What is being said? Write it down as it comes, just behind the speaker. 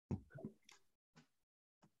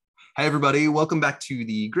Hi, everybody. Welcome back to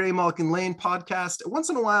the Gray Malkin Lane podcast. Once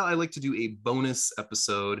in a while, I like to do a bonus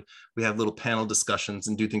episode. We have little panel discussions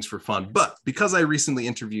and do things for fun. But because I recently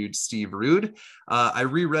interviewed Steve Rude, I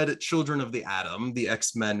reread Children of the Atom, the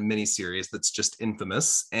X-Men miniseries that's just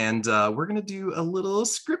infamous. And we're going to do a little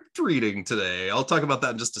script reading today. I'll talk about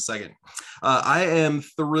that in just a second. I am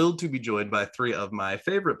thrilled to be joined by three of my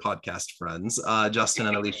favorite podcast friends, Justin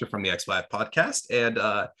and Alicia from the X5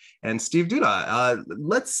 podcast, and Steve Duda.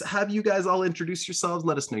 Let's have you guys all introduce yourselves.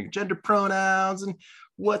 Let us know your gender pronouns and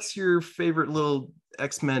what's your favorite little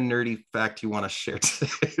X-Men nerdy fact you want to share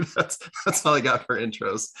today. That's all I got for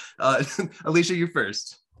intros. Alicia, you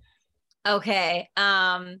first. Okay.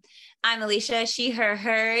 I'm Alicia, she, her,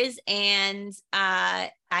 hers, and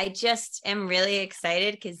I just am really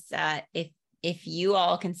excited because if you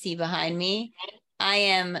all can see behind me, I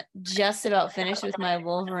am just about finished with my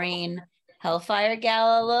Wolverine Hellfire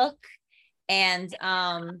Gala look, and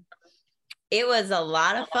it was a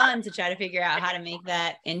lot of fun to try to figure out how to make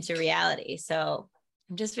that into reality. So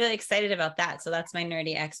I'm just really excited about that. So that's my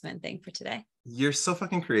nerdy X-Men thing for today. You're so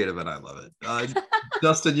fucking creative and I love it.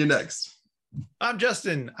 Justin, you next. I'm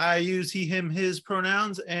Justin. I use he, him, his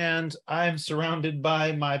pronouns, and I'm surrounded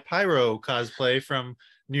by my Pyro cosplay from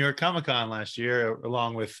New York Comic Con last year,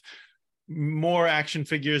 along with more action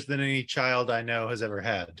figures than any child I know has ever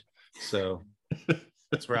had. So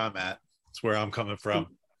that's where I'm at. That's where I'm coming from.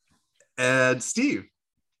 And Steve.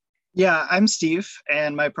 Yeah, I'm Steve,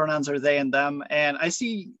 and my pronouns are they and them. And I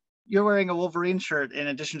see you're wearing a Wolverine shirt in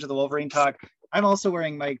addition to the Wolverine talk. I'm also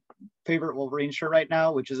wearing my favorite Wolverine shirt right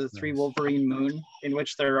now, which is a 3 Wolverine moon, in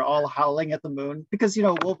which they're all howling at the moon. Because, you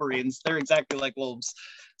know, Wolverines, they're exactly like wolves.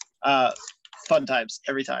 Fun times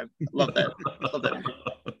every time. Love that. Love that.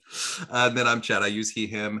 And then I'm Chad. I use he,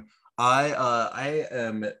 him. I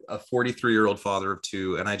am a 43-year-old father of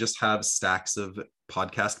 2, and I just have stacks of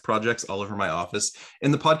podcast projects all over my office.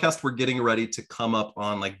 In the podcast, we're getting ready to come up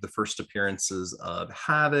on like the first appearances of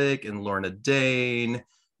Havoc and Lorna Dane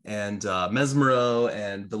and Mesmero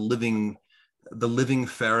and the living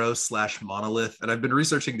pharaoh / monolith. And I've been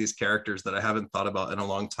researching these characters that I haven't thought about in a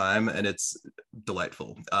long time, and it's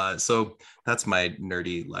delightful. So that's my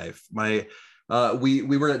nerdy life.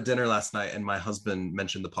 We were at dinner last night, and my husband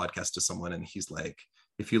mentioned the podcast to someone, and he's like,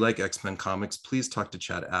 if you like X-Men comics, please talk to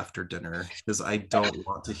Chad after dinner, because I don't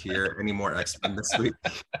want to hear any more X-Men this week.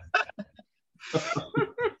 I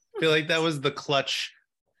feel like that was the clutch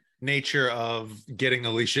nature of getting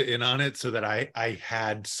Alicia in on it, so that I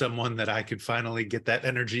had someone that I could finally get that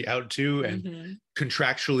energy out to, and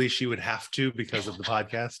contractually she would have to because of the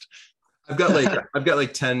podcast. I've got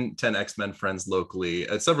like 10 X-Men friends locally.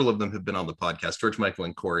 Several of them have been on the podcast, George, Michael,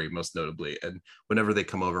 and Corey most notably. And whenever they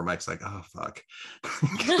come over, Mike's like, oh, fuck.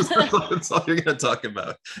 That's all you're going to talk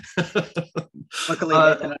about. Luckily,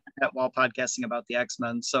 they did that while podcasting about the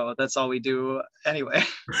X-Men. So that's all we do anyway.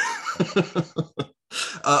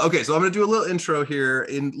 Okay, so I'm going to do a little intro here.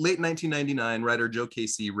 In late 1999, writer Joe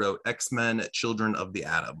Casey wrote X-Men Children of the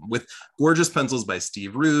Atom with gorgeous pencils by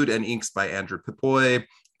Steve Rude and inks by Andrew Pipoy.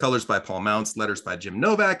 Colors by Paul Mounts, letters by Jim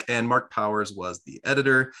Novak, and Mark Powers was the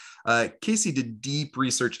editor. Casey did deep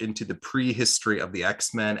research into the prehistory of the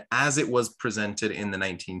X-Men as it was presented in the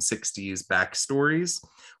 1960s backstories,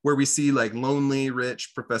 where we see like lonely,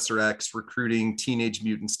 rich Professor X recruiting teenage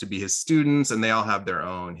mutants to be his students, and they all have their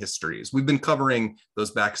own histories. We've been covering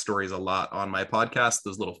those backstories a lot on my podcast,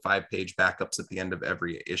 those little 5-page backups at the end of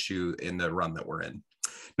every issue in the run that we're in.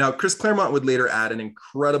 Now, Chris Claremont would later add an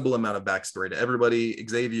incredible amount of backstory to everybody,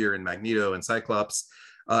 Xavier and Magneto and Cyclops,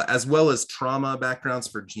 as well as trauma backgrounds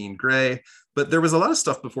for Jean Grey. But there was a lot of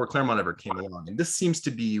stuff before Claremont ever came along. And this seems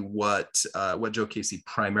to be what Joe Casey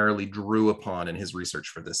primarily drew upon in his research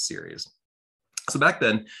for this series. So back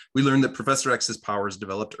then, we learned that Professor X's powers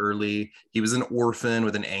developed early. He was an orphan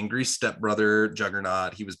with an angry stepbrother,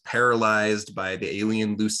 Juggernaut. He was paralyzed by the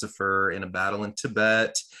alien Lucifer in a battle in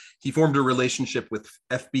Tibet. He formed a relationship with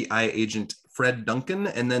FBI agent Fred Duncan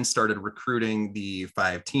and then started recruiting the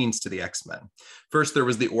 5 teens to the X-Men. First, there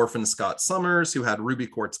was the orphan Scott Summers, who had ruby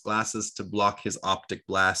quartz glasses to block his optic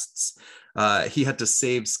blasts. He had to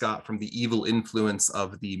save Scott from the evil influence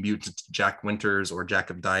of the mutant Jack Winters, or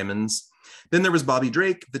Jack of Diamonds. Then there was Bobby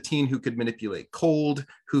Drake, the teen who could manipulate cold,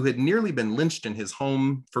 who had nearly been lynched in his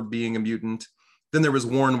home for being a mutant. Then there was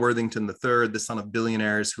Warren Worthington III, the son of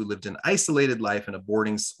billionaires who lived an isolated life in a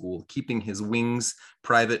boarding school, keeping his wings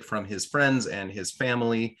private from his friends and his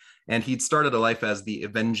family. And he'd started a life as the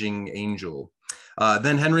avenging angel.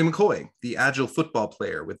 Then Henry McCoy, the agile football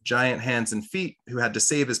player with giant hands and feet who had to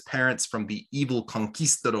save his parents from the evil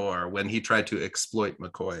conquistador when he tried to exploit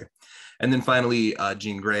McCoy. And then finally,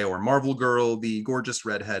 Jean Grey, or Marvel Girl, the gorgeous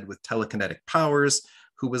redhead with telekinetic powers,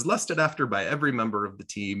 who was lusted after by every member of the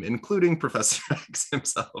team, including Professor X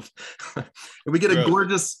himself. And we get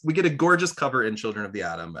a gorgeous cover in Children of the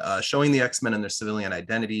Atom, showing the X-Men and their civilian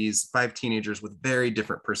identities, 5 teenagers with very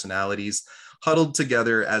different personalities, huddled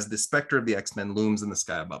together as the specter of the X-Men looms in the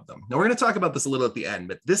sky above them. Now, we're going to talk about this a little at the end,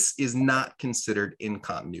 but this is not considered in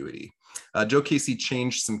continuity. Joe Casey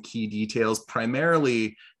changed some key details.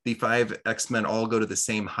 Primarily, the 5 X-Men all go to the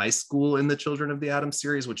same high school in the Children of the Atom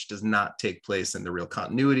series, which does not take place in the real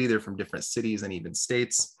continuity. They're from different cities and even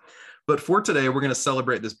states. But for today, we're going to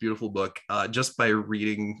celebrate this beautiful book just by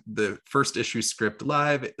reading the first issue script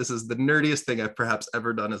live. This is the nerdiest thing I've perhaps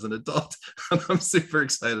ever done as an adult. I'm super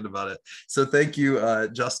excited about it. So thank you,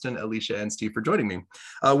 Justin, Alicia, and Steve for joining me.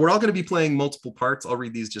 We're all going to be playing multiple parts. I'll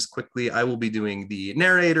read these just quickly. I will be doing the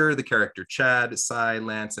narrator, the character Chad, Cy,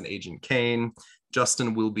 Lance, and Agent Kane.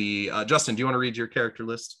 Justin will be, Justin, do you want to read your character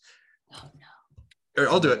list? Oh, no. Or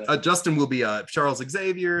I'll do it. Justin will be Charles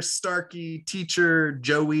Xavier, Starkey, Teacher,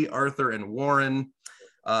 Joey, Arthur, and Warren.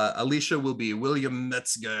 Alicia will be William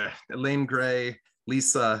Metzger, Elaine Gray,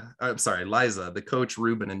 Liza, the coach,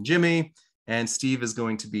 Ruben, and Jimmy. And Steve is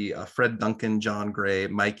going to be Fred Duncan, John Gray,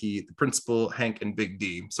 Mikey, the principal, Hank, and Big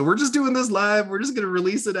D. So we're just doing this live. We're just going to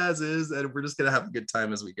release it as is, and we're just going to have a good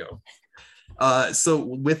time as we go. So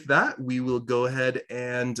with that, we will go ahead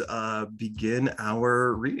and begin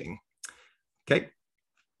our reading. Okay.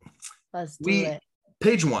 Let's do it.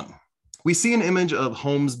 Page 1. We see an image of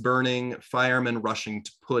homes burning, firemen rushing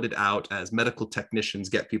to put it out as medical technicians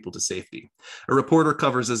get people to safety. A reporter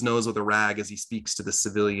covers his nose with a rag as he speaks to the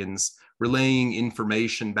civilians, relaying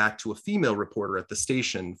information back to a female reporter at the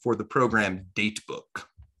station for the program Datebook.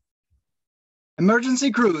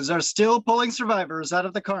 Emergency crews are still pulling survivors out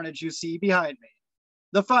of the carnage you see behind me.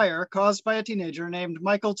 The fire caused by a teenager named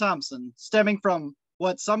Michael Thompson, stemming from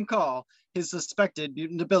what some call his suspected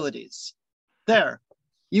mutant abilities. There,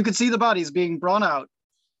 you can see the bodies being brought out,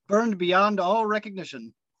 burned beyond all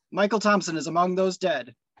recognition. Michael Thompson is among those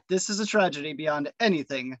dead. This is a tragedy beyond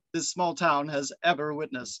anything this small town has ever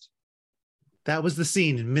witnessed. That was the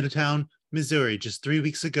scene in Middletown, Missouri just 3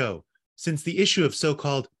 weeks ago, since the issue of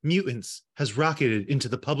so-called mutants has rocketed into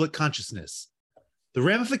the public consciousness. The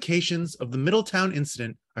ramifications of the Middletown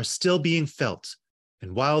incident are still being felt,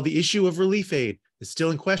 and while the issue of relief aid is still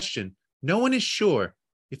in question, no one is sure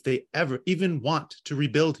if they ever even want to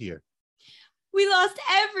rebuild here. We lost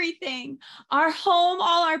everything. Our home,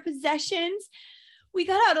 all our possessions. We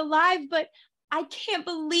got out alive, but I can't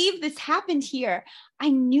believe this happened here. I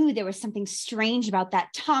knew there was something strange about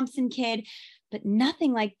that Thompson kid, but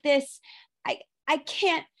nothing like this. I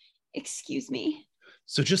can't, excuse me.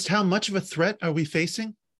 So just how much of a threat are we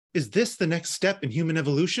facing? Is this the next step in human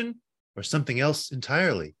evolution, or something else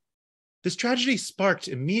entirely? This tragedy sparked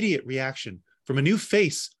immediate reaction from a new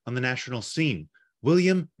face on the national scene,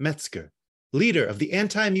 William Metzger, leader of the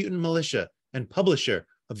anti-mutant militia and publisher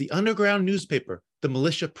of the underground newspaper, the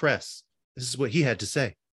Militia Press. This is what he had to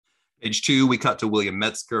say. Page 2, we cut to William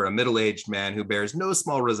Metzger, a middle-aged man who bears no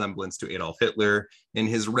small resemblance to Adolf Hitler, in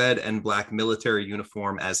his red and black military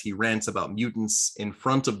uniform as he rants about mutants in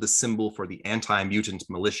front of the symbol for the anti-mutant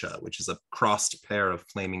militia, which is a crossed pair of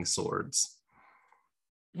flaming swords.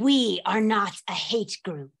 We are not a hate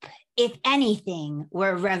group. If anything,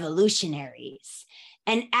 we're revolutionaries,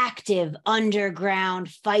 an active underground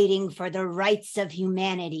fighting for the rights of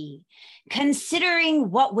humanity.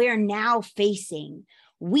 Considering what we're now facing,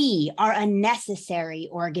 we are a necessary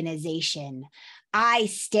organization. I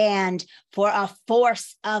stand for a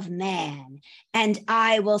force of man, and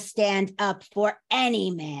I will stand up for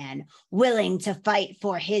any man willing to fight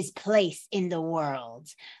for his place in the world.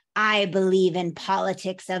 I believe in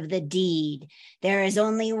politics of the deed. There is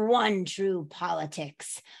only one true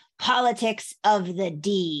politics, politics of the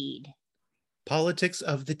deed. Politics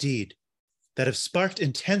of the deed that have sparked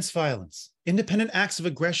intense violence, independent acts of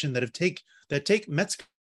aggression that take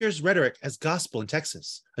Metzger's rhetoric as gospel in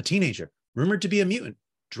Texas. A teenager, rumored to be a mutant,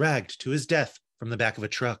 dragged to his death from the back of a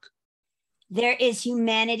truck. There is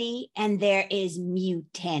humanity and there is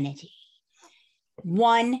mutanity.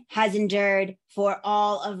 One has endured for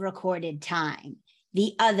all of recorded time.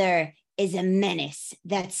 The other is a menace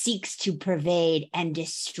that seeks to pervade and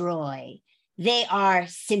destroy. They are,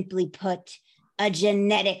 simply put, a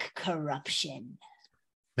genetic corruption.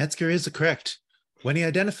 Metzger is correct. When he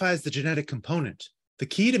identifies the genetic component, the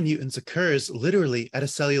key to mutants occurs literally at a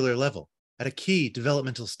cellular level. At a key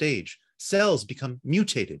developmental stage, cells become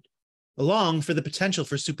mutated, allowing for the potential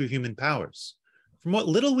for superhuman powers. From what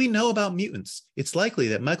little we know about mutants, it's likely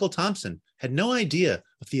that Michael Thompson had no idea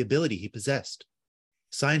of the ability he possessed.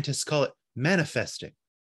 Scientists call it manifesting.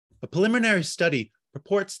 A preliminary study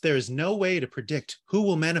purports there is no way to predict who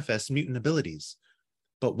will manifest mutant abilities.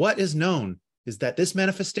 But what is known is that this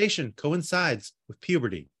manifestation coincides with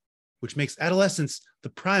puberty, which makes adolescents the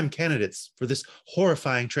prime candidates for this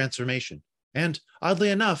horrifying transformation. And, oddly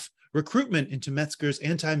enough, recruitment into Metzger's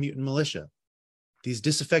anti-mutant militia. These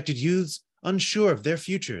disaffected youths, unsure of their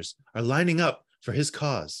futures, are lining up for his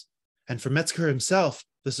cause. And for Metzger himself,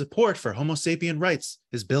 the support for Homo sapien rights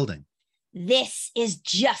is building. This is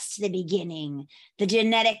just the beginning. The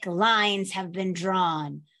genetic lines have been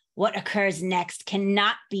drawn. What occurs next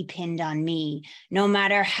cannot be pinned on me, no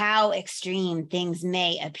matter how extreme things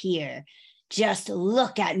may appear. Just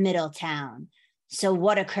look at Middletown. So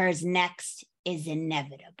what occurs next is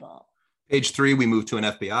inevitable. Page 3, we move to an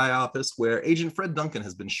FBI office where Agent Fred Duncan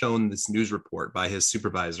has been shown this news report by his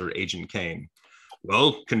supervisor, Agent Kane.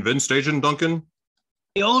 Well, convinced, Agent Duncan?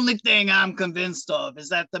 The only thing I'm convinced of is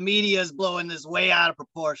that the media is blowing this way out of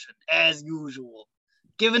proportion, as usual.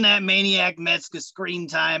 Given that maniac Metzger's screen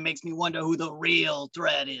time makes me wonder who the real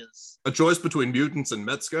threat is. A choice between mutants and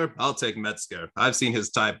Metzger? I'll take Metzger. I've seen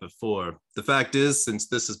his type before. The fact is, since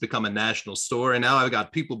this has become a national story, now I've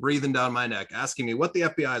got people breathing down my neck asking me what the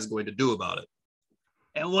FBI is going to do about it.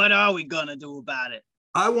 And what are we gonna do about it?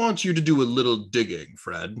 I want you to do a little digging,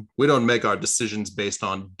 Fred. We don't make our decisions based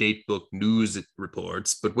on datebook news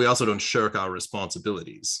reports, but we also don't shirk our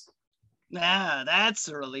responsibilities. Ah, that's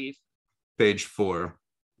a relief. Page 4.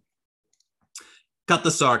 Cut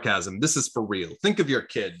the sarcasm. This is for real. Think of your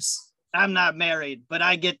kids. I'm not married, but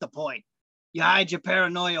I get the point. You hide your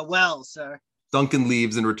paranoia well, sir. Duncan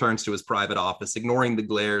leaves and returns to his private office, ignoring the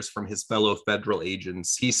glares from his fellow federal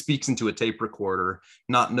agents. He speaks into a tape recorder,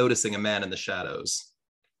 not noticing a man in the shadows.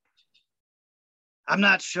 I'm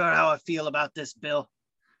not sure how I feel about this, Bill.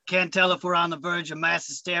 Can't tell if we're on the verge of mass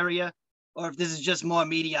hysteria or if this is just more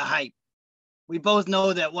media hype. We both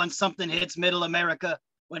know that once something hits middle America,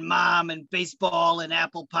 when mom and baseball and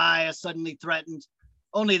apple pie are suddenly threatened,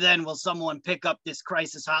 only then will someone pick up this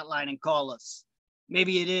crisis hotline and call us.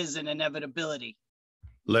 Maybe it is an inevitability.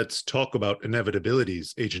 Let's talk about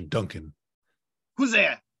inevitabilities, Agent Duncan. Who's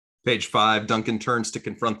there? Page 5, Duncan turns to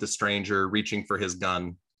confront the stranger, reaching for his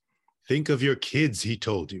gun. Think of your kids, he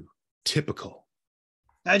told you. Typical.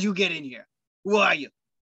 How'd you get in here? Who are you?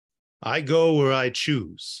 I go where I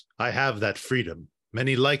choose. I have that freedom.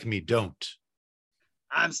 Many like me don't.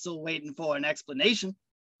 I'm still waiting for an explanation.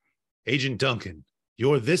 Agent Duncan,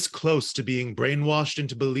 you're this close to being brainwashed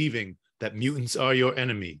into believing that mutants are your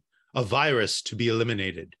enemy, a virus to be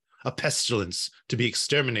eliminated, a pestilence to be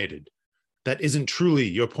exterminated. That isn't truly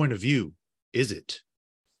your point of view, is it?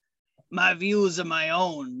 My views are my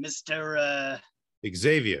own, Mr.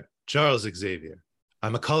 Xavier, Charles Xavier.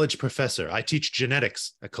 I'm a college professor. I teach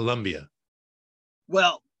genetics at Columbia.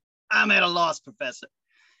 Well, I'm at a loss, Professor.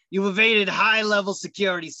 You evaded high-level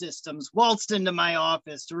security systems, waltzed into my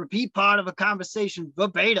office to repeat part of a conversation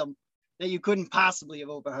verbatim that you couldn't possibly have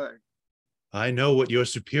overheard. I know what your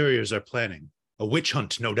superiors are planning. A witch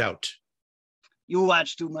hunt, no doubt. You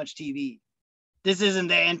watch too much TV. This isn't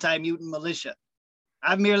the anti-mutant militia.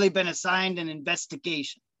 I've merely been assigned an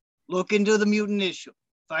investigation. Look into the mutant issue.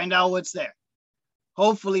 Find out what's there.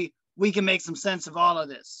 Hopefully, we can make some sense of all of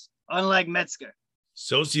this, unlike Metzger.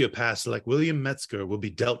 Sociopaths like William Metzger will be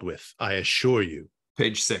dealt with, I assure you.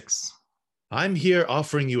 Page 6. I'm here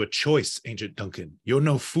offering you a choice, Agent Duncan. You're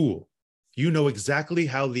no fool. You know exactly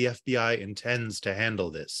how the FBI intends to handle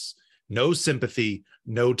this. No sympathy,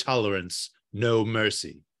 no tolerance, no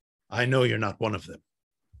mercy. I know you're not one of them.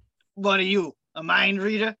 What are you, a mind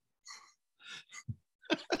reader?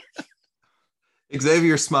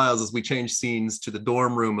 Xavier smiles as we change scenes to the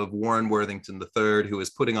dorm room of Warren Worthington III, who is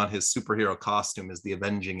putting on his superhero costume as the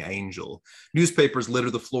Avenging Angel. Newspapers litter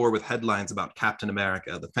the floor with headlines about Captain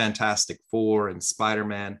America, the Fantastic Four, and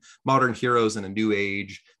Spider-Man, modern heroes in a new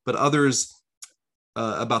age, but others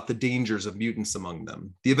about the dangers of mutants among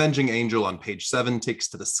them. The Avenging Angel on page 7 takes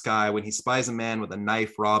to the sky when he spies a man with a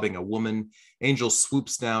knife robbing a woman. Angel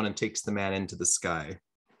swoops down and takes the man into the sky.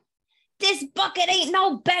 This bucket ain't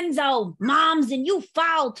no benzo, moms, and you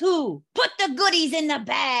foul too. Put the goodies in the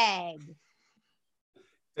bag.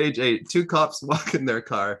 Page 8, 2 cops walk in their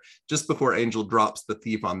car just before Angel drops the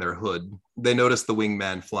thief on their hood. They notice the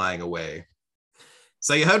wingman flying away.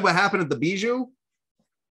 So you heard what happened at the Bijou?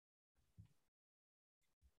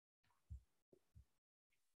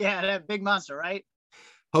 Yeah, that big monster, right?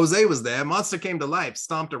 Jose was there. Monster came to life,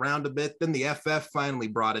 stomped around a bit. Then the FF finally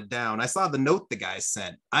brought it down. I saw the note the guy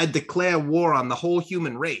sent. I declare war on the whole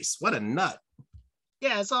human race. What a nut.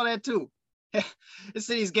 Yeah, I saw that too. This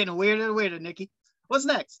city's getting weirder and weirder, Nikki. What's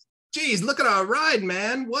next? Geez, look at our ride,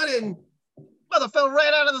 man. What in... Mother fell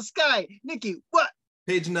right out of the sky. Nikki, what?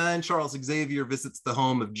 Page 9, Charles Xavier visits the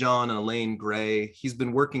home of John and Elaine Gray. He's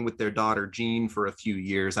been working with their daughter, Jean, for a few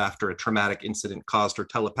years after a traumatic incident caused her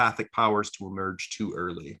telepathic powers to emerge too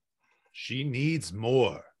early. She needs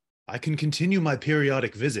more. I can continue my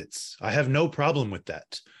periodic visits. I have no problem with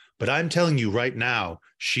that. But I'm telling you right now,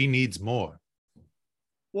 she needs more.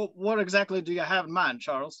 Well, what exactly do you have in mind,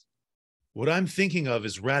 Charles? What I'm thinking of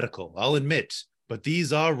is radical, I'll admit, but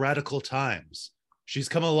these are radical times. She's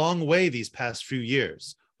come a long way these past few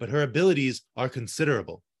years, but her abilities are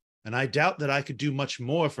considerable, and I doubt that I could do much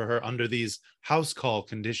more for her under these house call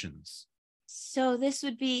conditions. So this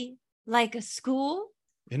would be like a school?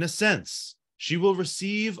 In a sense, she will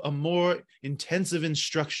receive a more intensive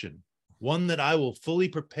instruction, one that I will fully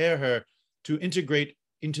prepare her to integrate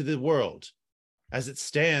into the world. As it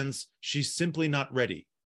stands, she's simply not ready.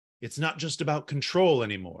 It's not just about control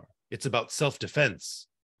anymore. It's about self-defense.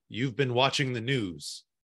 You've been watching the news.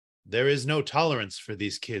 There is no tolerance for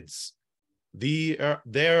these kids. There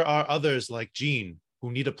are others like Jean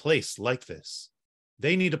who need a place like this.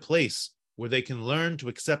 They need a place where they can learn to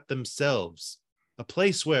accept themselves, a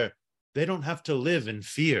place where they don't have to live in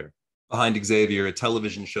fear. Behind Xavier, a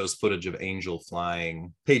television shows footage of Angel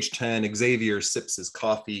flying. Page 10, Xavier sips his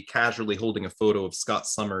coffee, casually holding a photo of Scott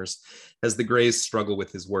Summers as the Grays struggle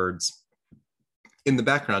with his words. In the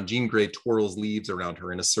background, Jean Grey twirls leaves around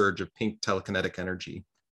her in a surge of pink telekinetic energy.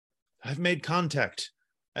 I've made contact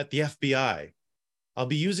at the FBI. I'll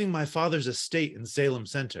be using my father's estate in Salem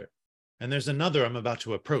Center. And there's another I'm about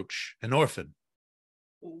to approach, an orphan.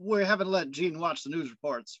 We haven't let Jean watch the news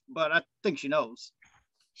reports, but I think she knows.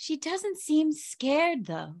 She doesn't seem scared,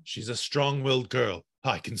 though. She's a strong-willed girl.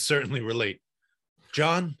 I can certainly relate.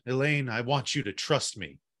 John, Elaine, I want you to trust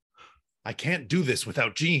me. I can't do this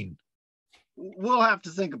without Jean. We'll have to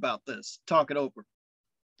think about this, talk it over.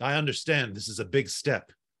 I understand this is a big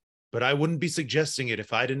step, but I wouldn't be suggesting it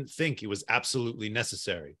if I didn't think it was absolutely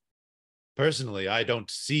necessary. Personally, I don't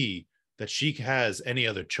see that she has any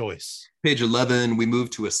other choice. Page 11, we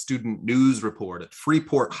move to a student news report at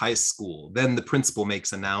Freeport High School. Then the principal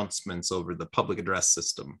makes announcements over the public address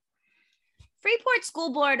system. Freeport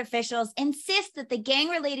school board officials insist that the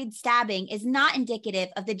gang-related stabbing is not indicative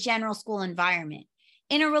of the general school environment.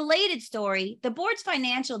 In a related story, the board's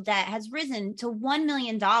financial debt has risen to $1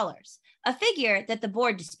 million, a figure that the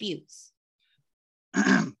board disputes.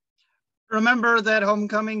 Remember that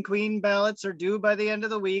homecoming queen ballots are due by the end of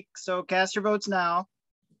the week, so cast your votes now.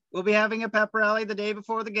 We'll be having a pep rally the day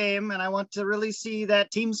before the game, and I want to really see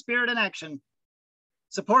that team spirit in action.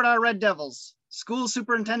 Support our Red Devils. School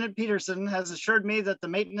Superintendent Peterson has assured me that the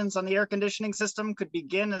maintenance on the air conditioning system could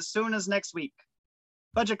begin as soon as next week.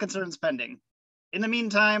 Budget concerns pending. In the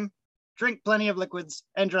meantime, drink plenty of liquids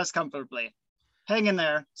and dress comfortably. Hang in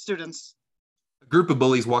there, students. A group of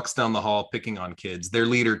bullies walks down the hall picking on kids. Their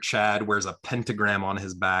leader, Chad, wears a pentagram on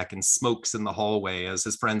his back and smokes in the hallway as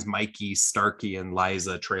his friends Mikey, Starkey, and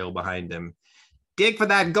Liza trail behind him. Dig for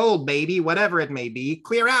that gold, baby, whatever it may be.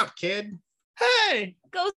 Clear out, kid. Hey,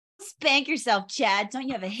 go spank yourself, Chad. Don't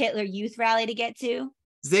you have a Hitler Youth rally to get to?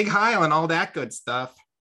 Zig Heil and all that good stuff.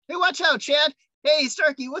 Hey, watch out, Chad. Hey,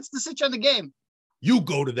 Starkey, what's the sitch on the game? You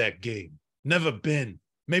go to that game. Never been.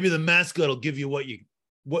 Maybe the mascot will give you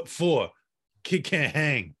what for. Kid can't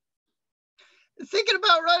hang. Thinking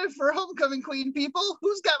about running for homecoming queen, people.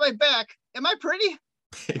 Who's got my back? Am I pretty?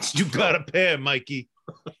 You got a pair, Mikey.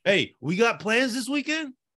 Hey, we got plans this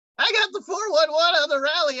weekend? I got the 411 on the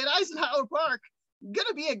rally at Eisenhower Park.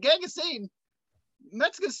 Gonna be a gang of scene.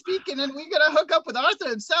 Metzger's speaking, and we gonna hook up with Arthur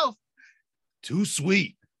himself. Too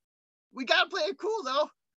sweet. We gotta play it cool,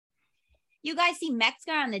 though. You guys see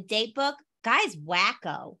Metzger on the date book? Guy's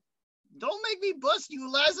wacko. Don't make me bust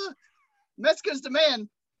you, Liza. Metzger's the man.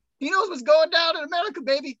 He knows what's going down in America,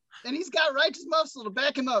 baby. And he's got righteous muscle to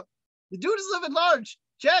back him up. The dude is living large.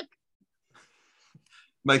 Check.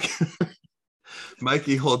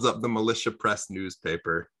 Mikey holds up the Militia Press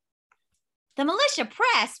newspaper. The Militia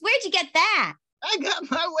Press? Where'd you get that? I got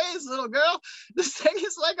my ways, little girl. This thing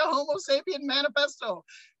is like a Homo sapien manifesto.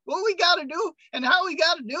 What we gotta do and how we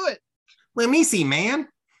gotta do it. Let me see, man.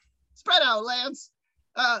 Spread out, Lance.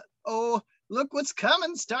 Oh, look what's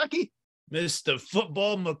coming, Starkey. Mr.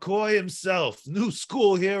 Football McCoy himself, new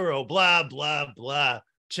school hero, blah, blah, blah.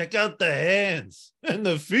 Check out the hands and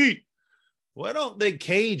the feet. Why don't they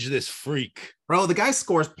cage this freak? Bro, the guy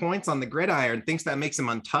scores points on the gridiron, thinks that makes him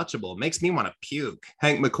untouchable. Makes me want to puke.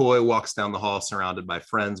 Hank McCoy walks down the hall surrounded by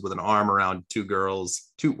friends with an arm around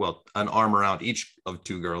an arm around each of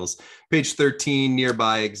two girls. Page 13,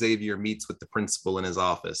 nearby, Xavier meets with the principal in his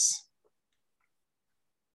office.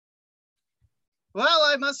 Well,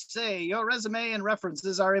 I must say, your resume and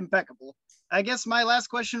references are impeccable. I guess my last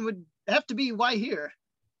question would have to be, why here?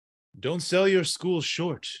 Don't sell your school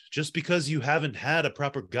short. Just because you haven't had a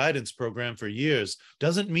proper guidance program for years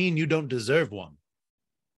doesn't mean you don't deserve one.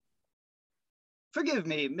 Forgive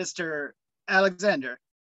me, Mr. Alexander.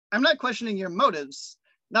 I'm not questioning your motives.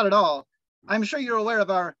 Not at all. I'm sure you're aware of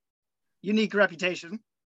our unique reputation.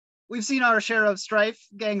 We've seen our share of strife,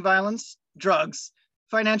 gang violence, drugs,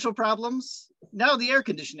 financial problems, now the air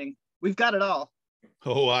conditioning. We've got it all.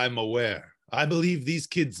 Oh, I'm aware. I believe these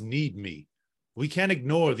kids need me. We can't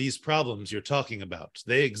ignore these problems you're talking about.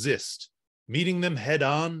 They exist. Meeting them head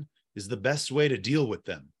on is the best way to deal with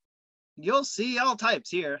them. You'll see all types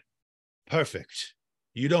here. Perfect.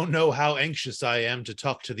 You don't know how anxious I am to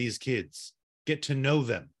talk to these kids, get to know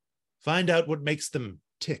them, find out what makes them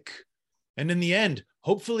tick, and in the end,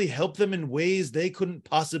 hopefully help them in ways they couldn't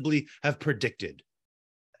possibly have predicted.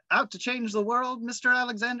 Out to change the world, Mr.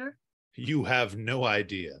 Alexander? You have no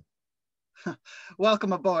idea.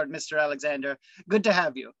 Welcome aboard, Mr. Alexander. Good to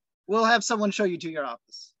have you. We'll have someone show you to your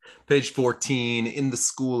office. Page 14, in the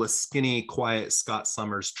school, a skinny, quiet Scott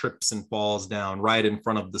Summers trips and falls down right in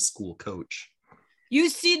front of the school coach. You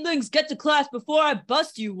seedlings get to class before I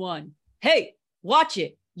bust you one. Hey, watch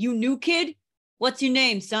it. You new kid? What's your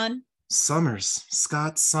name, son? Summers,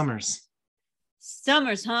 Scott Summers.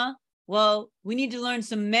 Summers, huh? Well, we need to learn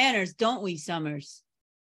some manners, don't we, Summers?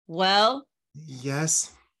 Well,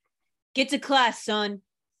 Yes. get to class, son.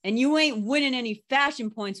 And you ain't winning any fashion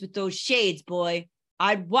points with those shades, boy.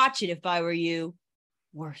 I'd watch it if I were you.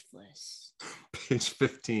 Worthless. Page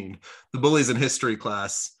 15, the bullies in history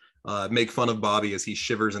class make fun of Bobby as he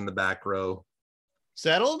shivers in the back row.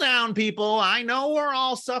 Settle down, people. I know we're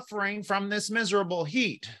all suffering from this miserable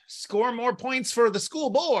heat. Score more points for the school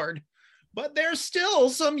board. But there's still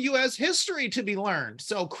some U.S. history to be learned.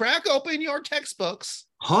 So crack open your textbooks.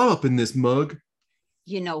 Hot up in this mug.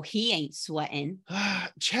 You know he ain't sweating.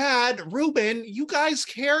 Chad, Ruben, you guys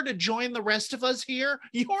care to join the rest of us here?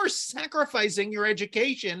 You're sacrificing your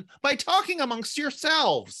education by talking amongst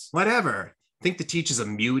yourselves. Whatever. Think the teacher's a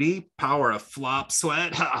mutie? Power of flop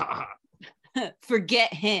sweat?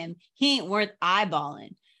 Forget him. He ain't worth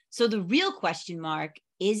eyeballing. So the real question mark,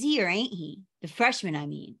 is he or ain't he? The freshman, I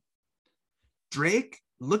mean. Drake,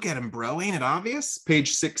 look at him, bro. Ain't it obvious?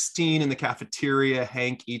 Page 16, in the cafeteria,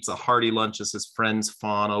 Hank eats a hearty lunch as his friends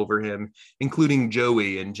fawn over him, including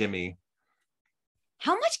Joey and Jimmy.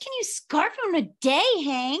 How much can you scarf in a day,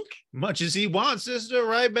 Hank? Much as he wants, sister,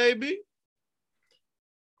 right, baby?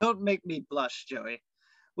 Don't make me blush, Joey.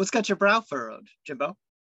 What's got your brow furrowed, Jimbo?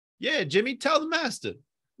 Yeah, Jimmy, tell the master.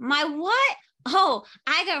 My what? Oh,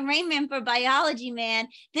 I got Raymond for biology, man.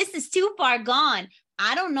 This is too far gone.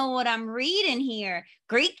 I don't know what I'm reading here.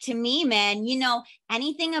 Greek to me, man. You know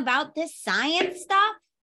anything about this science stuff?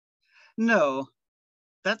 No,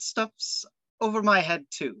 that stuff's over my head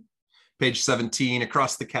too. Page 17,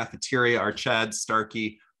 across the cafeteria are Chad,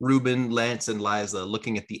 Starkey, Ruben, Lance, and Liza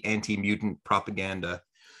looking at the anti-mutant propaganda.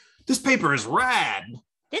 This paper is rad.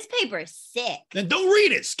 This paper is sick. Then don't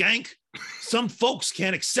read it, skank. Some folks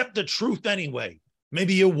can't accept the truth anyway.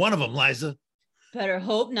 Maybe you're one of them, Liza. Better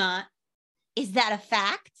hope not. Is that a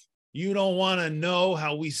fact? You don't want to know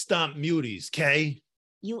how we stomp muties, Kay?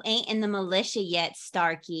 You ain't in the militia yet,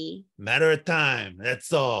 Starkey. Matter of time,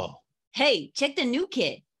 that's all. Hey, check the new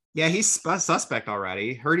kid. Yeah, he's suspect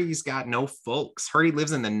already. Heard he's got no folks. Heard he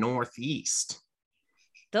lives in the Northeast.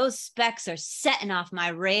 Those specs are setting off my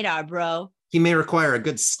radar, bro. He may require a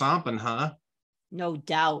good stomping, huh? No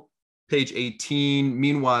doubt. Page 18,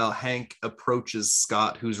 meanwhile, Hank approaches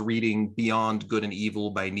Scott, who's reading Beyond Good and Evil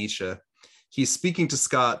by Nietzsche. He's speaking to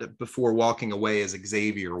Scott before walking away as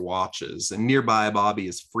Xavier watches, and nearby Bobby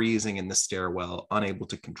is freezing in the stairwell, unable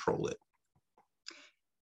to control it.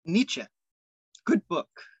 Nietzsche. Good book.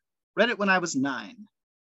 Read it when I was 9.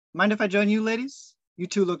 Mind if I join you, ladies? You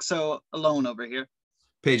two look so alone over here.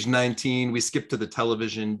 Page 19, we skip to the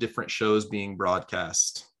television, different shows being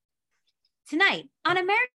broadcast. Tonight, on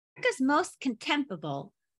America's Most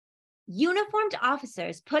Contemptible, uniformed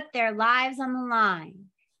officers put their lives on the line.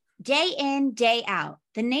 Day in, day out,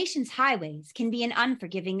 the nation's highways can be an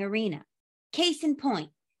unforgiving arena. Case in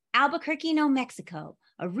point, Albuquerque, New Mexico,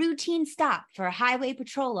 a routine stop for a highway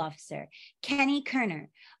patrol officer, Kenny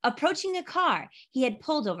Kerner, approaching a car he had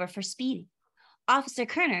pulled over for speeding. Officer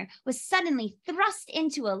Kerner was suddenly thrust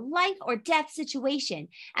into a life or death situation.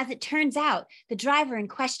 As it turns out, the driver in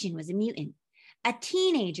question was a mutant, a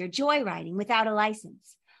teenager joyriding without a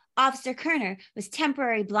license. Officer Kerner was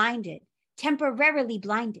temporarily blinded,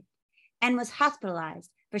 and was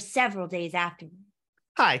hospitalized for several days afterward.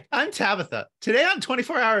 Hi, I'm Tabitha. Today on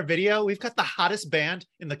 24-Hour Video, we've got the hottest band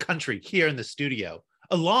in the country here in the studio,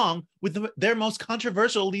 along with their most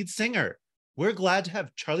controversial lead singer. We're glad to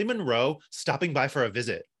have Charlie Monroe stopping by for a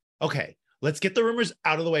visit. Okay, let's get the rumors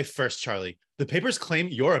out of the way first, Charlie. The papers claim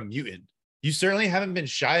you're a mutant. You certainly haven't been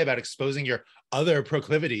shy about exposing your other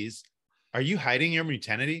proclivities. Are you hiding your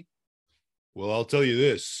mutanity? Well, I'll tell you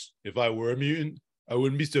this. If I were a mutant, I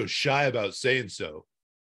wouldn't be so shy about saying so.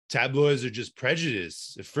 Tabloids are just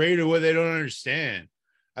prejudice, afraid of what they don't understand.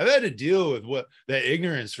 I've had to deal with that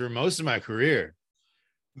ignorance for most of my career.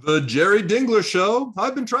 The Jerry Dingler Show.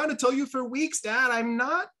 I've been trying to tell you for weeks, Dad. I'm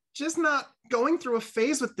not going through a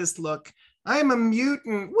phase with this look. I'm a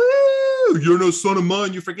mutant. Woo! You're no son of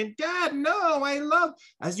mine. You freaking Dad. No, I love.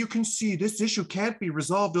 As you can see, this issue can't be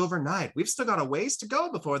resolved overnight. We've still got a ways to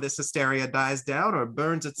go before this hysteria dies down or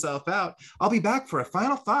burns itself out. I'll be back for a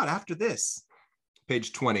final thought after this.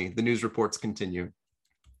 Page 20, the news reports continue.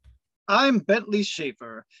 I'm Bentley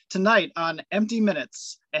Schaefer. Tonight on Empty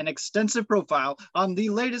Minutes, an extensive profile on the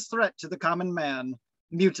latest threat to the common man,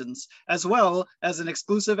 mutants, as well as an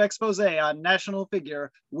exclusive expose on national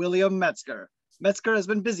figure William Metzger. Metzger has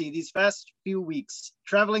been busy these past few weeks,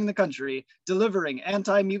 traveling the country, delivering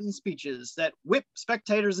anti-mutant speeches that whip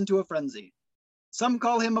spectators into a frenzy. Some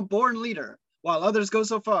call him a born leader, while others go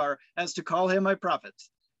so far as to call him a prophet.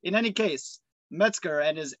 In any case, Metzger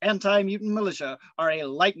and his anti-mutant militia are a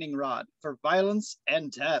lightning rod for violence and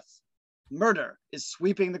death. Murder is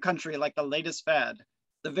sweeping the country like the latest fad.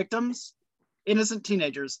 The victims? Innocent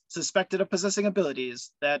teenagers suspected of possessing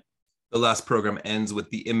abilities that... The last program ends with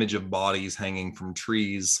the image of bodies hanging from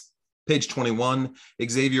trees. Page 21,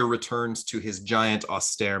 Xavier returns to his giant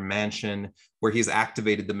austere mansion where he's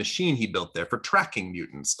activated the machine he built there for tracking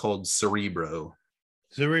mutants called Cerebro.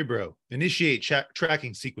 Cerebro, initiate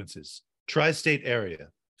tracking sequences. Tri-state area,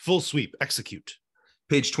 full sweep, execute.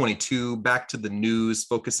 Page 22, back to the news,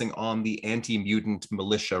 focusing on the anti-mutant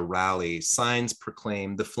militia rally. Signs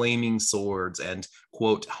proclaim the flaming swords and,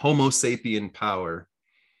 quote, Homo sapien power.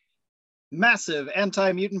 Massive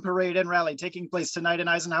anti-mutant parade and rally taking place tonight in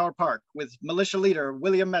Eisenhower Park, with militia leader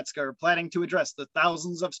William Metzger planning to address the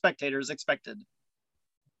thousands of spectators expected.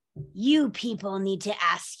 You people need to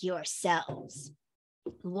ask yourselves,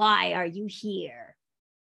 why are you here?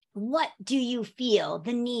 What do you feel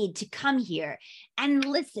the need to come here and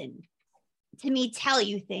listen to me tell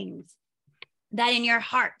you things that in your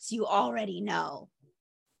hearts you already know?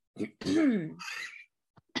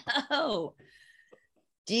 Oh,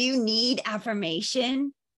 do you need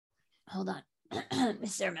affirmation? Hold on.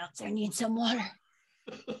 Mr. Meltzer needs some water.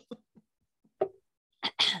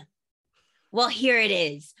 Well, here it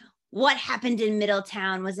is. What happened in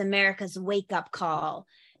Middletown was America's wake-up call.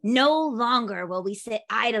 No longer will we sit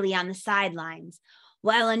idly on the sidelines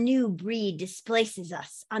while a new breed displaces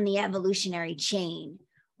us on the evolutionary chain.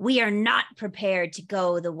 We are not prepared to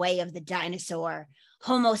go the way of the dinosaur.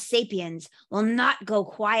 Homo sapiens will not go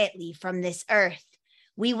quietly from this earth.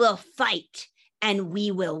 We will fight and we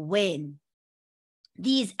will win.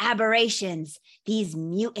 These aberrations, these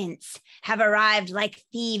mutants, have arrived like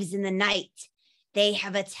thieves in the night. They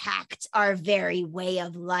have attacked our very way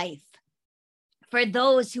of life. For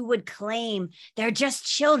those who would claim they're just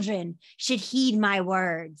children should heed my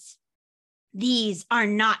words. These are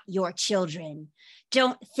not your children.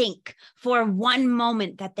 Don't think for one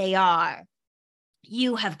moment that they are.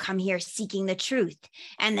 You have come here seeking the truth,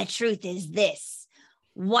 and the truth is this.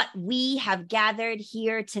 What we have gathered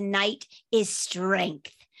here tonight is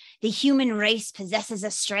strength. The human race possesses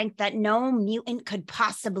a strength that no mutant could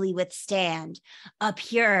possibly withstand, a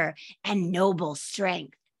pure and noble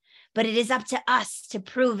strength. But it is up to us to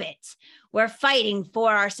prove it. We're fighting for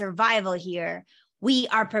our survival here.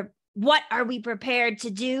 What are we prepared to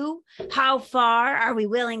do? How far are we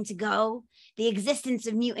willing to go? The existence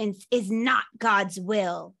of mutants is not God's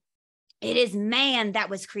will. It is man that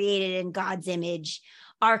was created in God's image.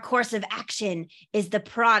 Our course of action is the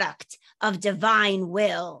product of divine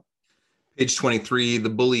will. Page 23, the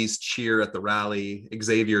bullies cheer at the rally.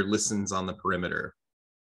 Xavier listens on the perimeter.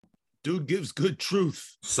 Dude gives good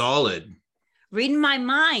truth. Solid. Reading my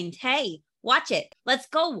mind. Hey, watch it. Let's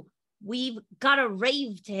go. We've got a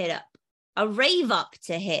rave to hit up. A rave up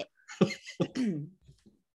to hit.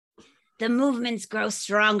 The movements grow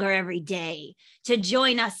stronger every day. To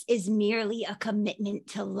join us is merely a commitment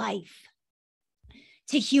to life,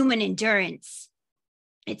 to human endurance.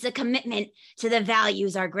 It's a commitment to the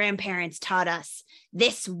values our grandparents taught us.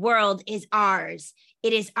 This world is ours.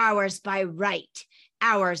 It is ours by right.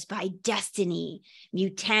 ours by destiny.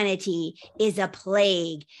 Mutanity is a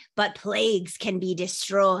plague, but plagues can be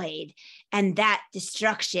destroyed. And that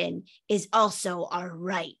destruction is also our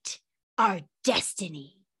right, our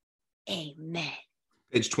destiny. Amen.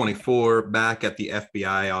 Page 24, back at the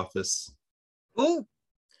FBI office. Oh,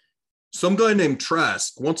 Some guy named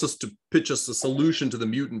Trask wants us to pitch us a solution to the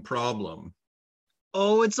mutant problem.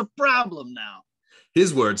 oh, it's a problem now.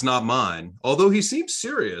 His words, not mine. Although he seems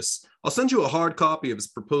serious, I'll send you a hard copy of his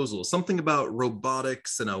proposal, something about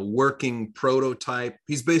robotics and a working prototype.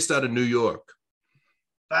 He's based out of New York.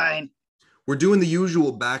 Fine. We're doing the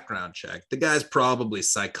usual background check. The guy's probably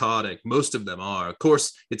psychotic. Most of them are. Of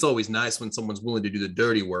course, it's always nice when someone's willing to do the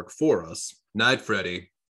dirty work for us. Night, Freddy.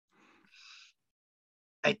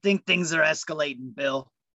 I think things are escalating, Bill,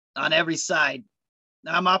 on every side.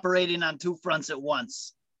 I'm operating on two fronts at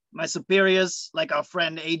once. My superiors, like our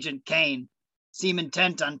friend Agent Kane, seem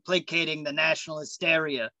intent on placating the national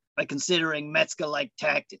hysteria by considering Metzger-like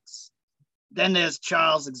tactics. Then there's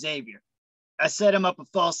Charles Xavier. I set him up a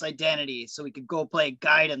false identity so he could go play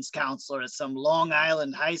guidance counselor at some Long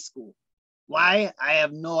Island high school. Why? I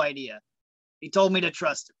have no idea. He told me to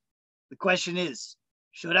trust him. The question is,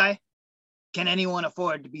 should I? Can anyone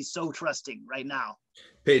afford to be so trusting right now?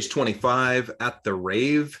 Page 25, at the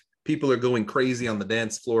rave. People are going crazy on the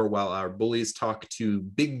dance floor while our bullies talk to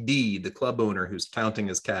Big D, the club owner who's counting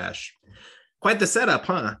his cash. Quite the setup,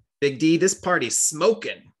 huh? Big D, this party's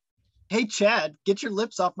smoking. Hey, Chad, get your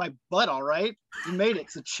lips off my butt, all right? You made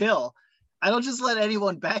it, so chill. I don't just let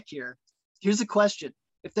anyone back here. Here's a question.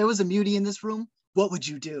 If there was a mutie in this room, what would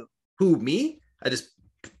you do? Who, me? I just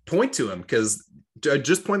point to him because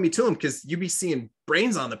you be seeing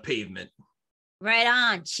brains on the pavement. Right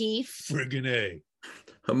on, Chief. Friggin' A.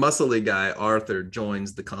 A muscly guy, Arthur,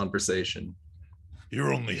 joins the conversation.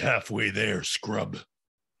 You're only halfway there, scrub.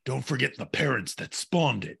 Don't forget the parents that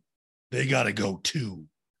spawned it. They gotta go too.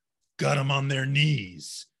 Got them on their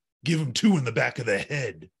knees. Give them two in the back of the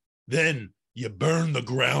head. Then you burn the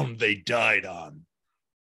ground they died on.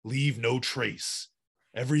 Leave no trace.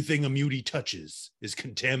 Everything a mutie touches is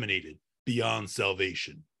contaminated beyond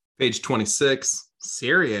salvation. Page 26,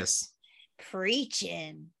 serious.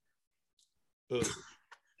 Preaching.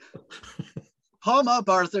 Palm up,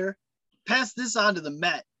 Arthur. Pass this on to the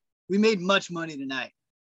Met. We made much money tonight.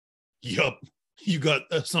 Yup. You got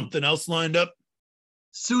something else lined up?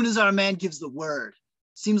 Soon as our man gives the word.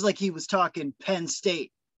 Seems like he was talking Penn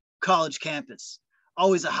State, college campus.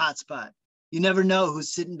 Always a hot spot. You never know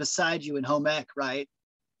who's sitting beside you in home ec, right?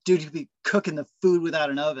 Dude, you'd be cooking the food without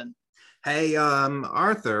an oven. Hey,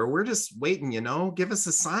 Arthur, we're just waiting, Give us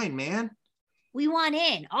a sign, man. We want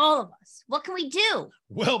in, all of us. What can we do?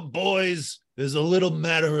 Well, boys, there's a little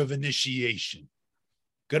matter of initiation.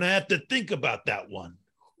 Gonna have to think about that one.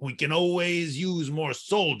 We can always use more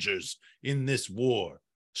soldiers in this war.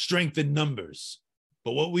 Strength in numbers.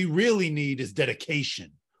 But what we really need is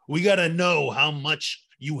dedication. We gotta know how much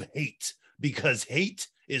you hate, because hate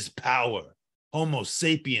is power. Homo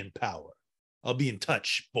sapien power. I'll be in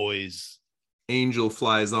touch, boys. Angel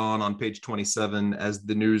flies on page 27 as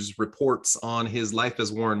the news reports on his life as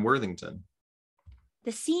Warren Worthington.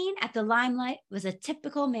 The scene at the Limelight was a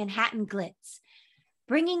typical Manhattan glitz,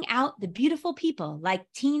 bringing out the beautiful people like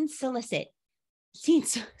teen socialite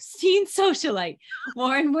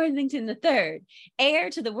Warren Worthington III, heir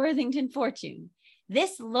to the Worthington fortune.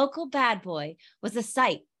 This local bad boy was a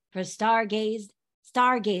sight for stargazers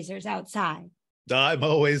outside. I'm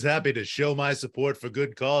always happy to show my support for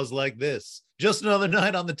good cause like this. Just another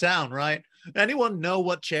night on the town, right? Anyone know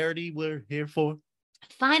what charity we're here for?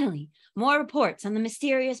 Finally, more reports on the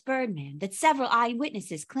mysterious Birdman that several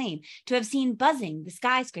eyewitnesses claim to have seen buzzing the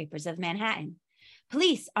skyscrapers of Manhattan.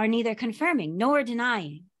 Police are neither confirming nor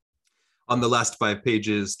denying. On the last 5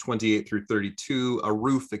 pages, 28 through 32, a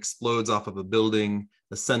roof explodes off of a building.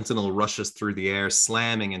 The Sentinel rushes through the air,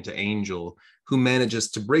 slamming into Angel, who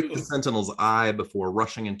manages to break the Sentinel's eye before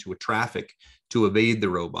rushing into a traffic to evade the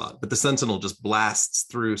robot. But the Sentinel just blasts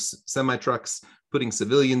through semi-trucks, putting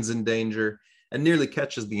civilians in danger, and nearly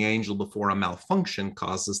catches the Angel before a malfunction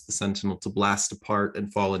causes the Sentinel to blast apart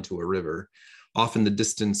and fall into a river. Off in the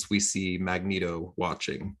distance, we see Magneto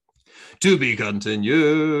watching. To be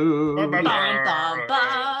continued. Bum, bum,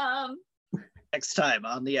 bum. Next time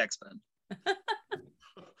on the X-Men.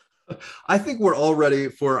 I think we're all ready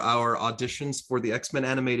for our auditions for the X-Men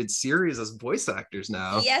animated series as voice actors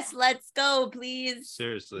now. Yes, let's go, please.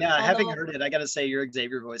 Seriously. Yeah, having heard it, I gotta say your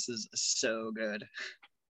Xavier voice is so good.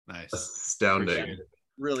 Nice. Astounding. Appreciate it.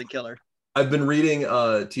 Really killer. I've been reading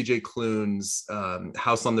TJ Klune's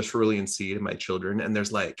House on the Cerulean Sea to my children, and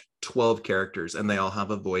there's like 12 characters, and they all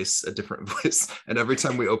have a voice, a different voice. And every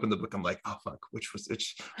time we open the book, I'm like, oh fuck, what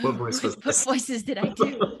voice was this? What voices did I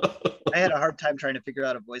do? I had a hard time trying to figure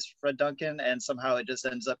out a voice for Fred Duncan, and somehow it just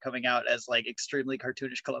ends up coming out as like extremely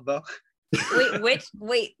cartoonish Columbo. Wait,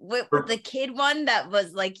 the kid one that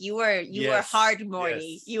was like you were hard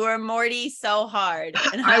Morty. Yes. You were Morty so hard.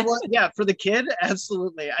 And I was, yeah, for the kid,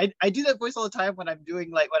 absolutely. I do that voice all the time when I'm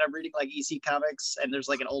doing like when I'm reading like EC comics and there's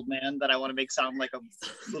like an old man that I want to make sound like a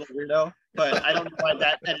little weirdo, but I don't know why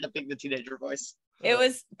that ended up being the teenager voice. it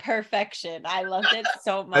was perfection. I loved it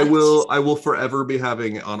so much. I will forever be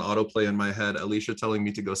having on autoplay in my head Alicia telling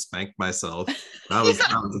me to go spank myself. That was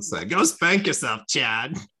insane. Go spank yourself,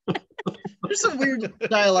 Chad. There's some weird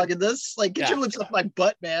dialogue in this. Like, get your lips off my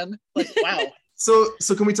butt, man. Like, wow. So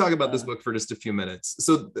can we talk about this book for just a few minutes?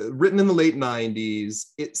 So written in the late 90s,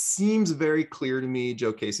 it seems very clear to me,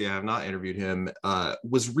 Joe Casey, I have not interviewed him,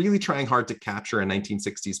 was really trying hard to capture a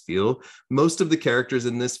 1960s feel. Most of the characters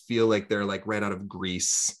in this feel like they're like right out of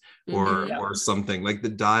Grease or something, like the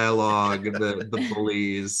dialogue, the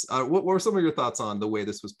bullies. What were some of your thoughts on the way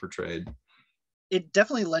this was portrayed? It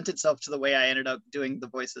definitely lent itself to the way I ended up doing the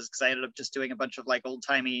voices, because I ended up just doing a bunch of like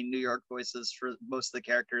old-timey New York voices for most of the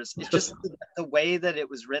characters. It's just the way that it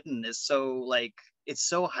was written is so like, it's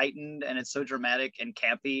so heightened and it's so dramatic and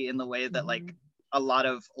campy in the way that like a lot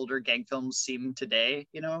of older gang films seem today,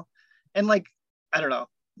 you know? And like, I don't know,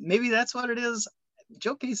 maybe that's what it is.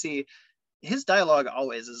 Joe Casey, his dialogue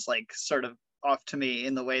always is like sort of off to me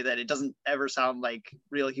in the way that it doesn't ever sound like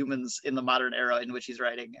real humans in the modern era in which he's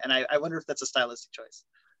writing. And I wonder if that's a stylistic choice.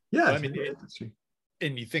 Yeah, Well, I mean,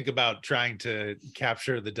 and you think about trying to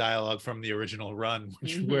capture the dialogue from the original run,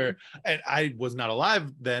 which where, and I was not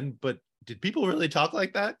alive then, but did people really talk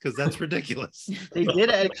like that? Because that's ridiculous. They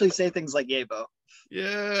did actually say things like "Yay, Bo."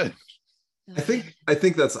 Yeah. I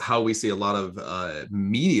think that's how we see a lot of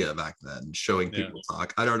media back then, showing people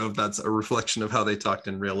talk. I don't know if that's a reflection of how they talked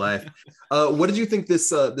in real life. What did you think this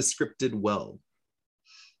script did well?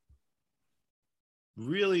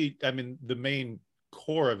 Really, I mean, the main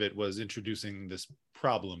core of it was introducing this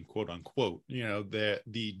problem, quote unquote, you know,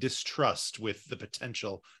 the distrust with the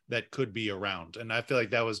potential that could be around. And I feel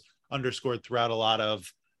like that was underscored throughout a lot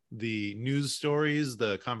of the news stories,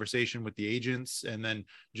 the conversation with the agents, and then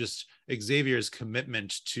just Xavier's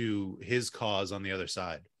commitment to his cause on the other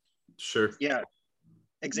side. Sure. Yeah.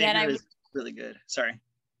 Xavier is really good. Sorry.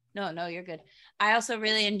 No, you're good. I also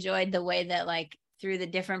really enjoyed the way that like through the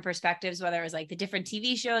different perspectives, whether it was like the different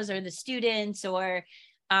TV shows or the students or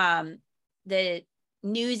the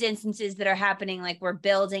news instances that are happening, like we're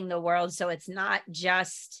building the world. So it's not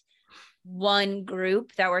just one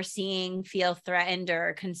group that we're seeing feel threatened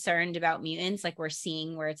or concerned about mutants, like we're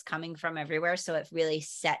seeing where it's coming from everywhere. So it really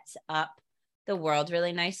sets up the world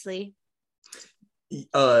really nicely.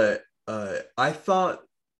 I thought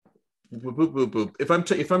if I'm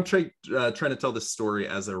trying to tell this story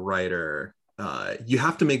as a writer, you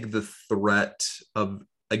have to make the threat of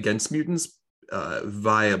against mutants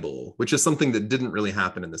viable, which is something that didn't really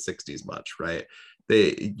happen in the 60s much, right?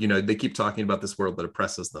 They keep talking about this world that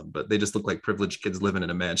oppresses them, but they just look like privileged kids living in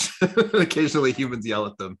a mansion. Occasionally humans yell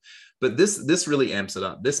at them, but this really amps it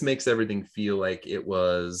up. This makes everything feel like it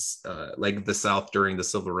was like the South during the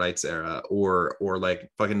civil rights era, or like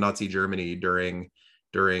fucking Nazi Germany during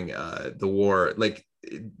the war, like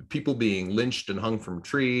people being lynched and hung from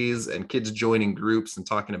trees, and kids joining groups and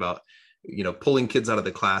talking about, you know, pulling kids out of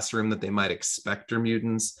the classroom that they might expect are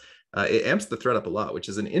mutants. It amps the threat up a lot, which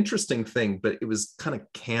is an interesting thing, but it was kind of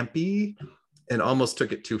campy and almost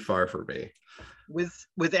took it too far for me. With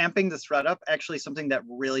amping the threat up, actually something that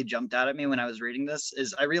really jumped out at me when I was reading this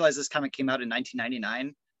is I realized this comic came out in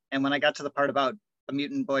 1999. And when I got to the part about a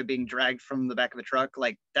mutant boy being dragged from the back of a truck,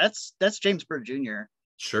 like that's James Byrd Jr.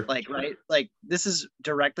 Sure. Like, right? Like this is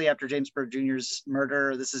directly after James Byrd Jr.'s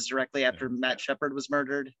murder. This is directly after Matt Shepard was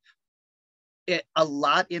murdered. A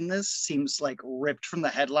lot in this seems like ripped from the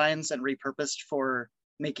headlines and repurposed for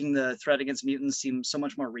making the threat against mutants seem so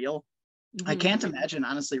much more real. I can't imagine,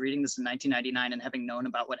 honestly, reading this in 1999 and having known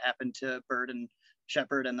about what happened to Byrd and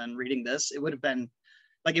Shepard and then reading this. It would have been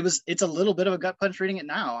like, it's a little bit of a gut punch reading it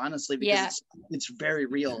now, honestly, because it's very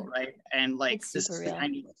real, right? And like this is the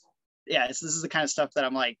kind of, this is the kind of stuff that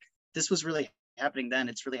I'm like, this was really happening then,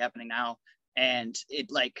 it's really happening now. And it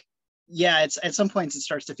like, it's at some points it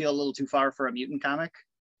starts to feel a little too far for a mutant comic,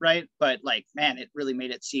 right? But like, man, it really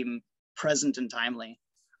made it seem present and timely.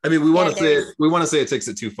 I mean, we want to say there's- we want to say it takes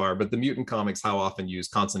it too far, but the mutant comics how often use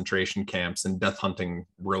concentration camps and death hunting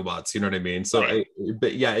robots. You know what I mean? So, Right.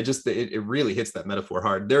 but yeah, it really hits that metaphor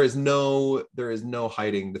hard. There is no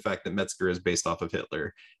hiding the fact that Metzger is based off of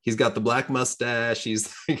Hitler. He's got the black mustache.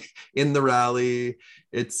 He's like in the rally.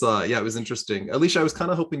 It's yeah, it was interesting. Alicia, I was kind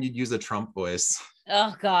of hoping you'd use a Trump voice.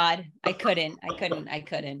 Oh God, I couldn't.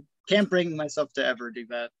 Can't bring myself to ever do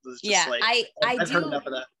that. It's just Yeah, like I've I've heard enough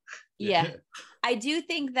of that. Yeah. I do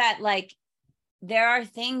think that like there are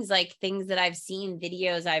things that I've seen,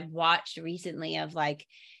 videos I've watched recently of like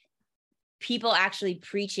people actually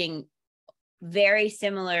preaching very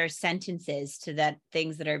similar sentences to that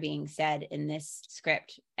things that are being said in this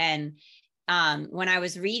script. And when I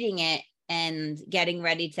was reading it and getting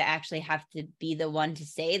ready to actually have to be the one to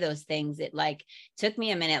say those things, it like took me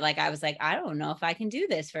a minute. Like I was like, I don't know if I can do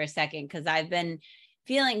this for a second, because I've been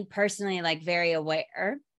feeling personally like very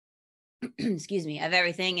aware excuse me, of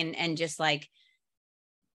everything and just like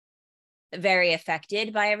very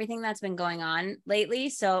affected by everything that's been going on lately.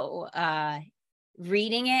 So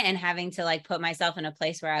reading it and having to like put myself in a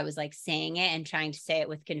place where I was like saying it and trying to say it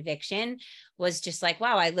with conviction was just like,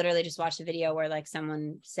 wow, I literally just watched a video where like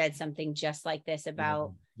someone said something just like this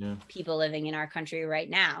about people living in our country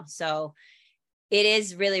right now. So it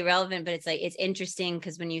is really relevant, but it's like, it's interesting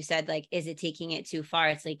because when you said like, is it taking it too far?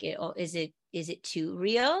 It's like, is it too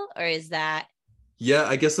real, or is that? Yeah,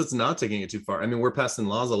 I guess it's not taking it too far. I mean, we're passing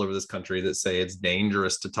laws all over this country that say it's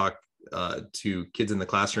dangerous to talk to kids in the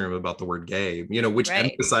classroom about the word gay, you know, which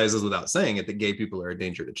emphasizes without saying it that gay people are a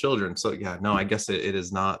danger to children. So yeah, no, I guess it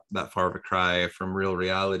is not that far of a cry from real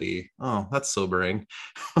reality. Oh, that's sobering.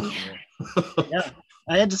 Yeah.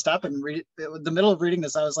 I had to stop and read in the middle of reading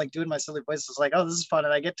this. I was like doing my silly voice. I was like, oh, this is fun.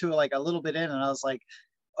 And I get to like a little bit in and I was like,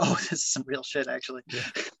 oh, this is some real shit actually.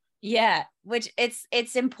 Yeah, which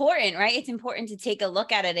it's important, right? It's important to take a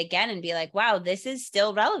look at it again and be like, wow, this is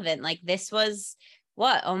still relevant. Like this was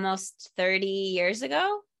what, almost 30 years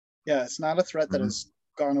ago? Yeah, it's not a threat that has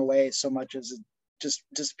gone away so much as it just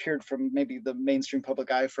disappeared from maybe the mainstream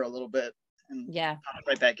public eye for a little bit and popped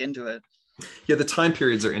right back into it. Yeah, the time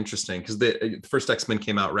periods are interesting because the first X-Men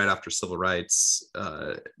came out right after civil rights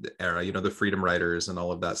era, you know, the freedom riders and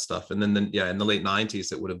all of that stuff. And then in the late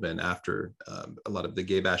 90s, it would have been after a lot of the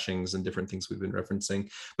gay bashings and different things we've been referencing,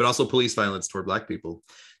 but also police violence toward Black people.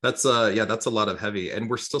 That's that's a lot of heavy, and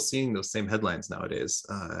we're still seeing those same headlines nowadays.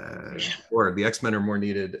 Or the X-Men are more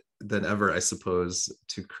needed than ever, I suppose,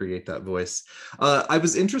 to create that voice. I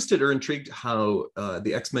was interested or intrigued how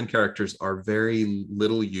the X-Men characters are very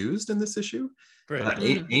little used in this issue.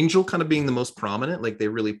 Angel kind of being the most prominent, like they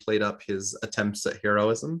really played up his attempts at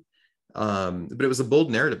heroism. But it was a bold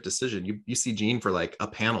narrative decision. You see Jean for like a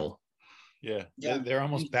panel. Yeah, they're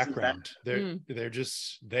almost background. They're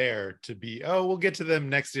just there to be. Oh, we'll get to them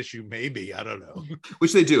next issue, maybe. I don't know.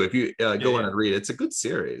 Which they do if you go on and read it. It's a good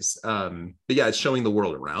series. But yeah, it's showing the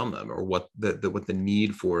world around them or what the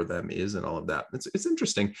need for them is and all of that. It's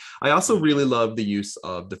interesting. I also really love the use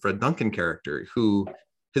of the Fred Duncan character, who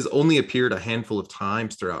has only appeared a handful of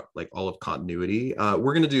times throughout like all of continuity.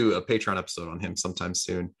 We're gonna do a Patreon episode on him sometime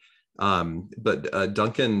soon. But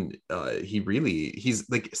Duncan, he's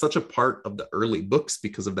like such a part of the early books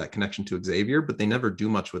because of that connection to Xavier, but they never do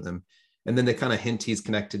much with him. And then they kind of hint he's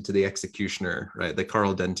connected to the Executioner, right? The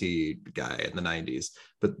Carl Denti guy in the 90s,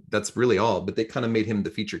 but that's really all. But they kind of made him the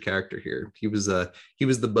feature character here. He was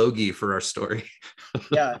the bogey for our story.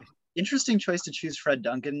 Yeah. Interesting choice to choose Fred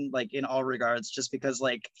Duncan, like in all regards, just because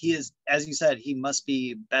like he is, as you said, he must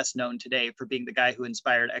be best known today for being the guy who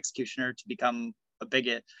inspired Executioner to become a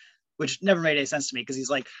bigot, which never made any sense to me because he's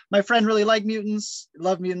like, my friend really liked mutants,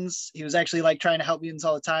 loved mutants. He was actually like trying to help mutants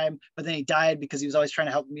all the time, but then he died because he was always trying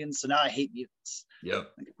to help mutants. So now I hate mutants. Yep.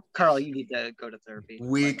 Like, Carl, you need to go to therapy.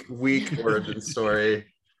 Weak origin story.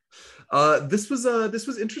 This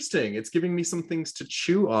was interesting. It's giving me some things to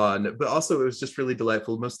chew on, but also it was just really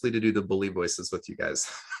delightful, mostly to do the bully voices with you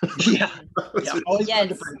guys. Yeah. Always fun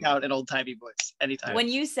to break out an old timey voice anytime. When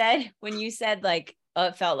you said like,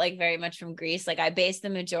 it felt like very much from Grease. Like I based the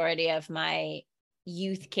majority of my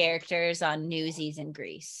youth characters on Newsies in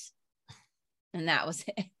Grease, and that was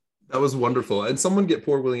it. That was wonderful. And someone get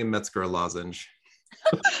poor William Metzger a lozenge.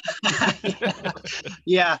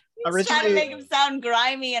 Yeah, originally trying to make him sound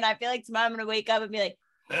grimy, and I feel like tomorrow I'm gonna wake up and be like,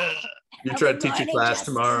 you try to teach your class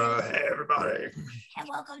tomorrow. Hey everybody, and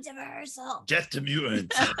welcome to rehearsal. Just a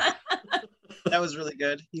mutant. That was really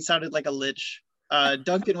good. He sounded like a lich.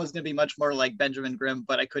 Duncan was going to be much more like Benjamin Grimm,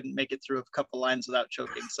 but I couldn't make it through a couple lines without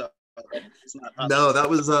choking. So It's not No, that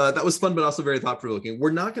was fun, but also very thought-provoking.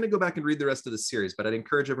 We're not going to go back and read the rest of the series, but I'd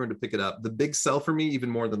encourage everyone to pick it up. The big sell for me, even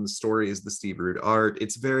more than the story, is the Steve Rude art.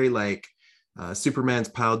 It's very like Superman's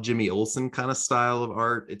pal Jimmy Olsen kind of style of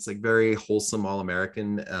art. It's like very wholesome,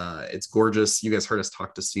 all-American. It's gorgeous. You guys heard us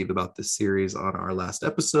talk to Steve about this series on our last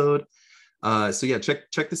episode. So yeah,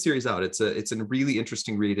 check the series out. It's a really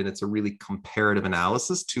interesting read, and it's a really comparative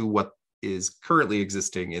analysis to what is currently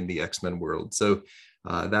existing in the X-Men world. So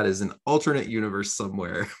that is an alternate universe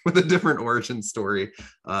somewhere with a different origin story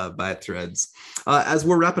by Threads. As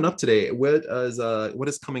we're wrapping up today, what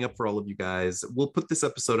is coming up for all of you guys? We'll put this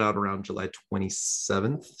episode out around July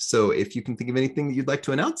 27th. So if you can think of anything that you'd like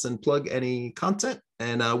to announce and plug any content,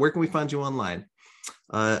 and where can we find you online?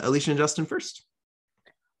 Alicia and Justin first.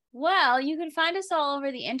 Well, you can find us all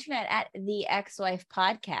over the internet at the Ex-Wife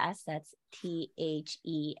Podcast. That's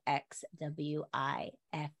THEXWIFE.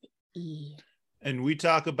 And we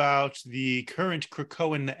talk about the current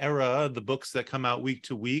Krakoan era, the books that come out week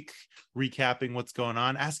to week, recapping what's going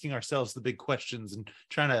on, asking ourselves the big questions and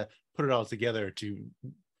trying to put it all together to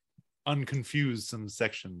unconfuse some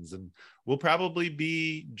sections. And we'll probably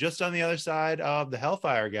be just on the other side of the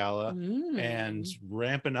Hellfire Gala and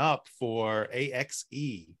ramping up for AXE,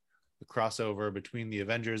 the crossover between the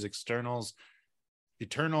Avengers, Eternals,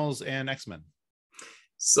 and X-Men.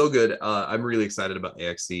 So good. I'm really excited about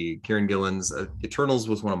AXE. Kieran Gillen's Eternals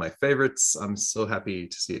was one of my favorites. I'm so happy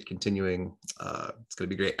to see it continuing. It's going to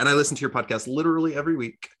be great. And I listen to your podcast literally every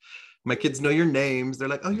week. My kids know your names. They're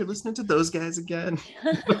like, oh, you're listening to those guys again.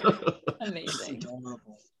 Amazing.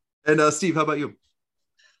 And Steve, how about you?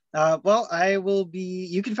 Well, I will be,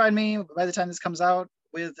 you can find me by the time this comes out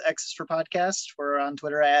with X's for Podcast. We're on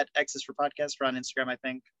Twitter at X's for Podcast. We're on Instagram, I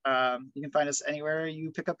think. You can find us anywhere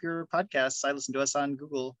you pick up your podcasts. I listen to us on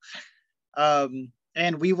Google.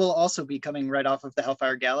 And we will also be coming right off of the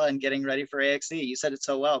Hellfire Gala and getting ready for AXE. You said it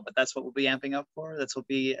so well, but that's what we'll be amping up for. That's what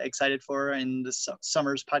we'll be excited for in the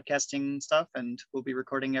summer's podcasting stuff. And we'll be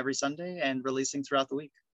recording every Sunday and releasing throughout the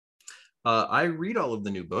week. I read all of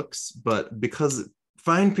the new books, but because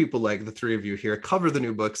fine people like the three of you here cover the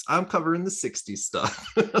new books, I'm covering the 60s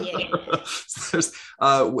stuff.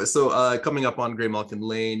 So coming up on Graymalkin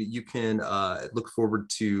Lane, you can look forward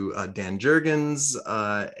to Dan Jurgens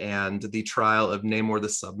and the trial of Namor the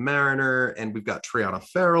Submariner, and we've got Triana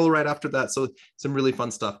Farrell right after that. So some really fun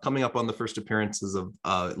stuff coming up on the first appearances of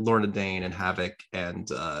Lorna Dane and Havoc and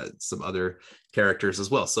some other characters as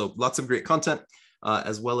well. So lots of great content.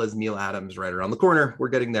 As well as Neil Adams right around the corner. We're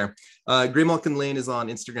getting there. Graymalkin Lane is on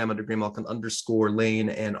Instagram under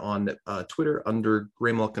Graymalkin_Lane and on Twitter under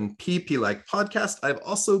Graymalkin PP like podcast. I've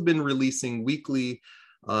also been releasing weekly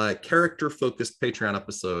character-focused Patreon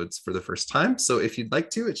episodes for the first time. So if you'd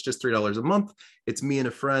like to, it's just $3 a month. It's me and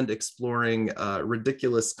a friend exploring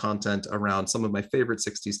ridiculous content around some of my favorite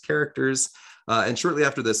 60s characters. And shortly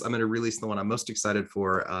after this, I'm going to release the one I'm most excited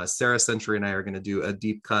for. Sarah Century and I are going to do a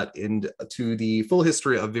deep cut into the full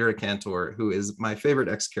history of Vera Cantor, who is my favorite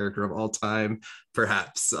X character of all time,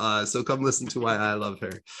 perhaps. So come listen to why I love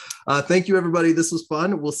her. Thank you, everybody. This was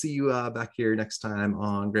fun. We'll see you back here next time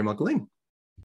on Graymalkin Lane.